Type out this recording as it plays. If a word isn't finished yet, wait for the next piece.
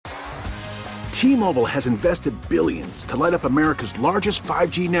T-Mobile has invested billions to light up America's largest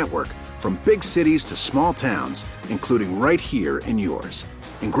 5G network, from big cities to small towns, including right here in yours.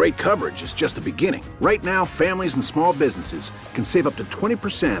 And great coverage is just the beginning. Right now, families and small businesses can save up to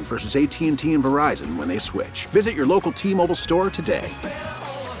 20% versus AT&T and Verizon when they switch. Visit your local T-Mobile store today.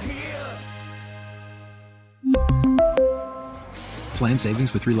 Plan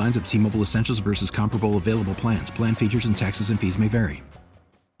savings with 3 lines of T-Mobile Essentials versus comparable available plans. Plan features and taxes and fees may vary.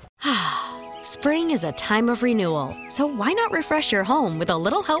 Spring is a time of renewal, so why not refresh your home with a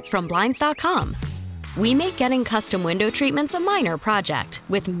little help from Blinds.com? We make getting custom window treatments a minor project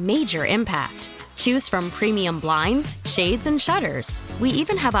with major impact. Choose from premium blinds, shades, and shutters. We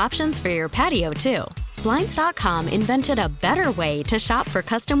even have options for your patio, too. Blinds.com invented a better way to shop for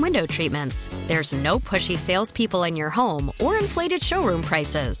custom window treatments. There's no pushy salespeople in your home or inflated showroom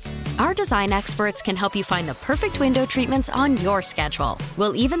prices. Our design experts can help you find the perfect window treatments on your schedule.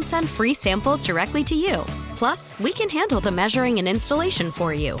 We'll even send free samples directly to you. Plus, we can handle the measuring and installation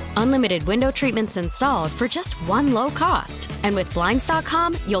for you. Unlimited window treatments installed for just one low cost. And with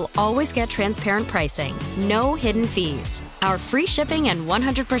Blinds.com, you'll always get transparent pricing. No hidden fees. Our free shipping and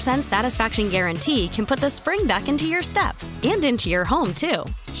 100% satisfaction guarantee can put the spring back into your step and into your home, too.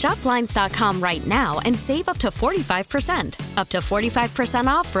 Shop Blinds.com right now and save up to 45%. Up to 45%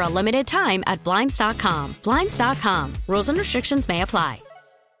 off for a limited time at Blinds.com. Blinds.com. Rules and restrictions may apply.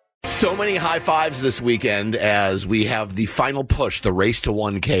 So many high fives this weekend as we have the final push, the race to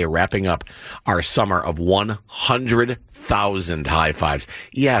 1K, wrapping up our summer of 100,000 high fives.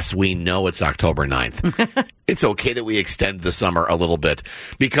 Yes, we know it's October 9th. It's okay that we extend the summer a little bit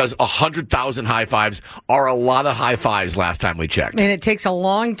because 100,000 high fives are a lot of high fives last time we checked. And it takes a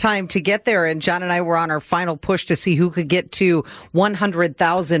long time to get there. And John and I were on our final push to see who could get to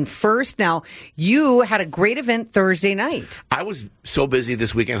 100,000 first. Now, you had a great event Thursday night. I was so busy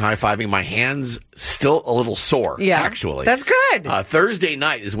this weekend high-fiving, my hands still a little sore, actually. That's good. Thursday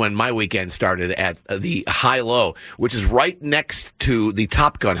night is when my weekend started at the High-Low, which is right next to the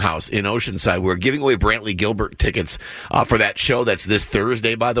Top Gun House in Oceanside. We're giving away Brantley Gilbert tickets for that show. That's this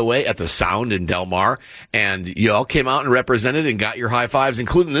Thursday, by the way, at the Sound in Del Mar. And you all came out and represented and got your high fives,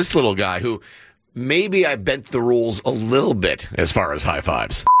 including this little guy who maybe I bent the rules a little bit as far as high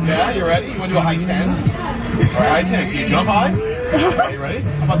fives. Yeah, you ready? You want to do a high 10? All right, high 10. Can you jump high? Are you ready?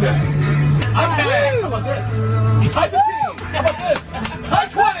 How about this? High 10. How about this? High 15. How about this? High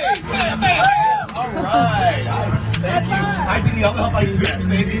 20. Bam, bam, bam. All right. Thank you. I did all the help I can get.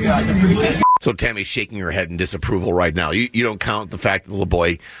 Thank you, guys. I appreciate it. So Tammy's shaking her head in disapproval right now. You don't count the fact that the little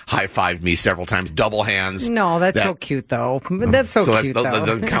boy high-fived me several times, double hands. No, that's so cute, though. That's so cute, though. That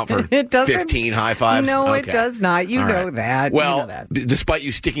doesn't count for it doesn't, 15 high fives? No, okay. It does not. You know that. Well, you know that. Despite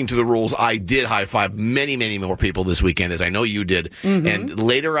you sticking to the rules, I did high-five many, many more people this weekend, as I know you did. Mm-hmm. And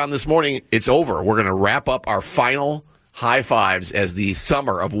later on this morning, it's over. We're going to wrap up our final high fives as the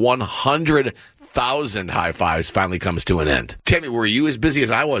summer of 100,000 high fives finally comes to an end. Tammy, were you as busy as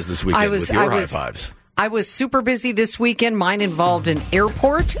I was this weekend with your high fives? I was super busy this weekend. Mine involved an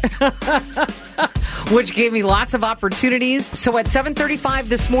airport, which gave me lots of opportunities. So at 7:35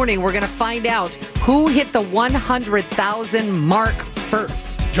 this morning, we're going to find out who hit the 100,000 mark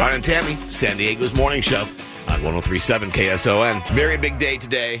first. John and Tammy, San Diego's morning show on 103.7 KSON. Very big day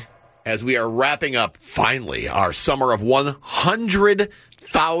today as we are wrapping up, finally, our summer of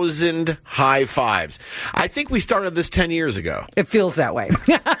 100,000 high fives. I think we started this 10 years ago. It feels that way.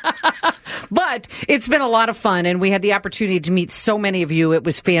 But it's been a lot of fun, and we had the opportunity to meet so many of you. It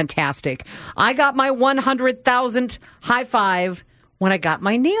was fantastic. I got my 100,000th high five when I got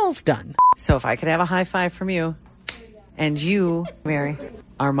my nails done. So if I could have a high five from you, and you, Mary,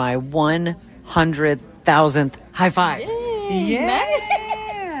 are my 100,000th high five. Yay!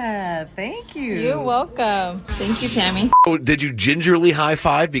 Thank you. You're welcome. Thank you, Tammy. Oh, did you gingerly high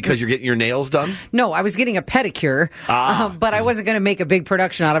five because you're getting your nails done? No, I was getting a pedicure, but I wasn't going to make a big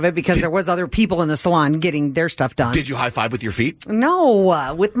production out of it because there was other people in the salon getting their stuff done. Did you high five with your feet?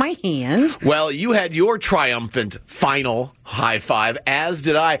 No, with my hand. Well, you had your triumphant final high five, as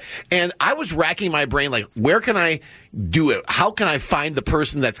did I. And I was racking my brain like, where can I do it? How can I find the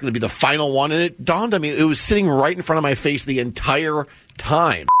person that's going to be the final one? And it dawned on me, it was sitting right in front of my face the entire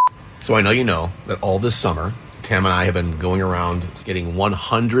time. So I know you know that all this summer, Tam and I have been going around getting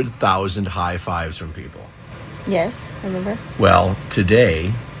 100,000 high fives from people. Yes, I remember. Well,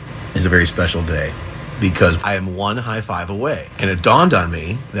 today is a very special day because I am one high five away. And it dawned on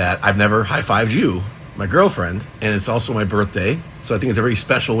me that I've never high fived you, my girlfriend, and it's also my birthday. So I think it's a very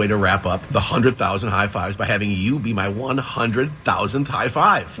special way to wrap up the 100,000 high fives by having you be my 100,000th high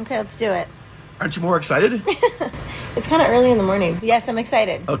five. Okay, let's do it. Aren't you more excited? It's kind of early in the morning. Yes, I'm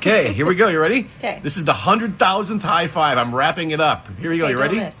excited. Okay, here we go. You ready? Okay. This is the 100,000th high five. I'm wrapping it up. Here we go. Okay, You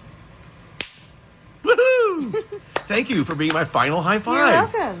ready? don't miss. Woohoo! Thank you for being my final high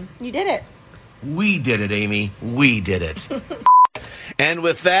five. You're welcome. You did it. We did it, Amy. We did it. And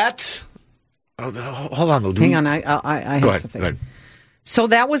with that, hold on, though. Hang on, I Go have ahead. something. Go ahead. So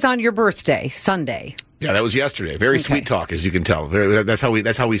that was on your birthday, Sunday. Yeah, that was yesterday. Very sweet talk, as you can tell. That's how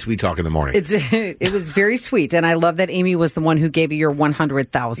we sweet talk in the morning. It was very sweet, and I love that Amy was the one who gave you your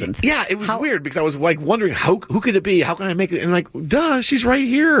 100,000th. Yeah, it was weird because I was like wondering who could it be? How can I make it? And like, duh, she's right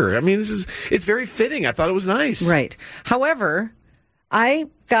here. I mean, it's very fitting. I thought it was nice. Right. However, I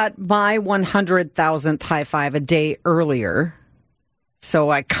got my 100,000th high five a day earlier, so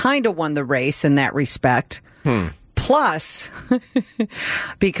I kind of won the race in that respect. Plus,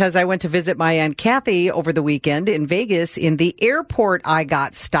 because I went to visit my Aunt Kathy over the weekend in Vegas, in the airport I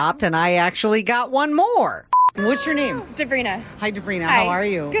got stopped, and I actually got one more. What's your name? Sabrina. Hi, Sabrina. Hi. How are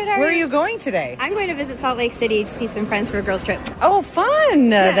you? Good, how are Where are you? you going today? I'm going to visit Salt Lake City to see some friends for a girls' trip. Oh, fun.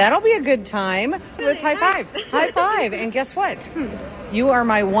 That'll be a good time. Let's high five. High five. And guess what? You are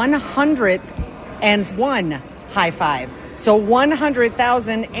my 101 high five. So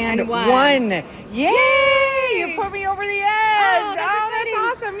 100,001. Yay! You put me over the edge. Oh, that's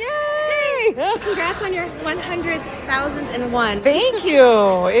that's awesome. Yay! Congrats on your 100,001. Thank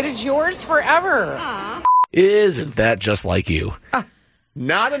you. It is yours forever. Aw. Isn't that just like you?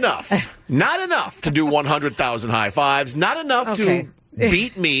 Not enough. Not enough to do 100,000 high fives. Not enough Okay. to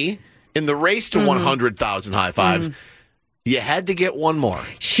beat me in the race to 100,000 high fives. You had to get one more.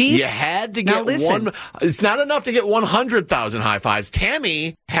 You had to Now get listen. one. It's not enough to get 100,000 high fives.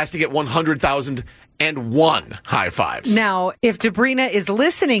 Tammy has to get 100,001 high fives. Now, if Sabrina is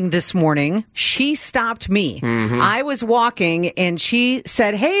listening this morning, she stopped me. I was walking and she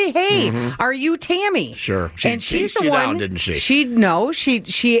said, Hey, are you Tammy? Sure. She and she's chased the you one, down, didn't she? She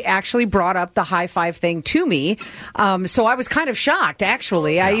actually brought up the high five thing to me. So I was kind of shocked,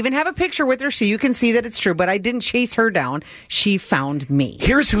 actually. I even have a picture with her so you can see that it's true, but I didn't chase her down. She found me.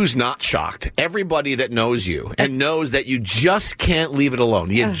 Here's who's not shocked. Everybody that knows you and knows that you just can't leave it alone.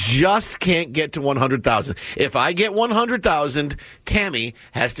 You just can't get to 100,000. If I get 100,000, Tammy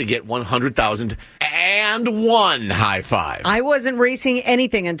has to get 100,001 high five. I wasn't racing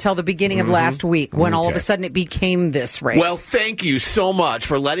anything until the beginning of last week when all of a sudden it became this race. Well, thank you so much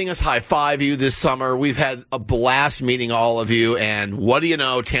for letting us high five you this summer. We've had a blast meeting all of you, and what do you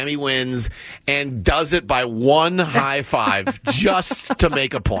know? Tammy wins and does it by one high five just to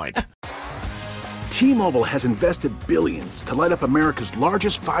make a point. T-Mobile has invested billions to light up America's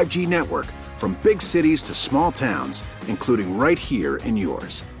largest 5G network, from big cities to small towns, including right here in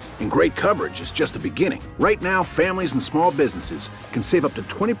yours. And great coverage is just the beginning. Right now, families and small businesses can save up to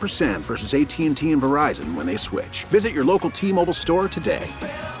 20% versus AT&T and Verizon when they switch. Visit your local T-Mobile store today.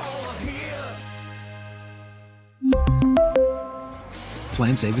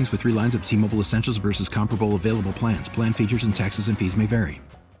 Plan savings with 3 lines of T-Mobile Essentials versus comparable available plans. Plan features and taxes and fees may vary.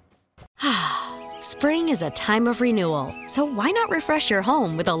 Spring is a time of renewal, so why not refresh your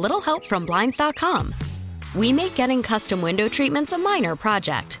home with a little help from Blinds.com? We make getting custom window treatments a minor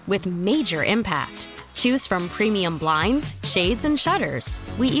project with major impact. Choose from premium blinds, shades, and shutters.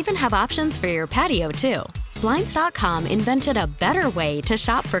 We even have options for your patio, too. Blinds.com invented a better way to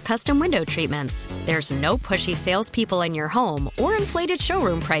shop for custom window treatments. There's no pushy salespeople in your home or inflated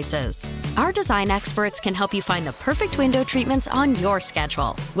showroom prices. Our design experts can help you find the perfect window treatments on your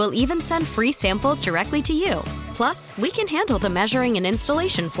schedule. We'll even send free samples directly to you. Plus, we can handle the measuring and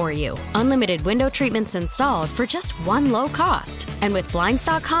installation for you. Unlimited window treatments installed for just one low cost. And with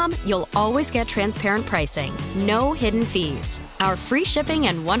Blinds.com, you'll always get transparent pricing. No hidden fees. Our free shipping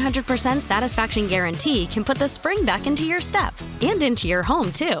and 100% satisfaction guarantee can put the spring back into your step and into your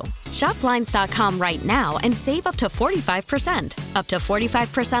home, too. Shop Blinds.com right now and save up to 45%. Up to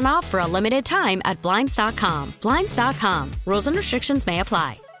 45% off for a limited time at Blinds.com. Blinds.com. Rules and restrictions may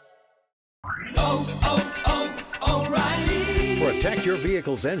apply. Protect your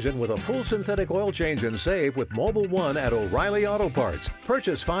vehicle's engine with a full synthetic oil change and save with Mobile One at O'Reilly Auto Parts.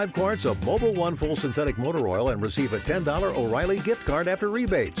 Purchase 5 quarts of Mobile One full synthetic motor oil and receive a $10 O'Reilly gift card after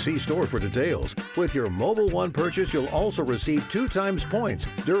rebate. See store for details. With your Mobile One purchase, you'll also receive 2 times points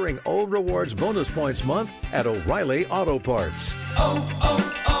during O Rewards Bonus Points Month at O'Reilly Auto Parts.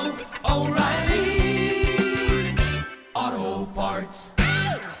 O'Reilly Auto Parts.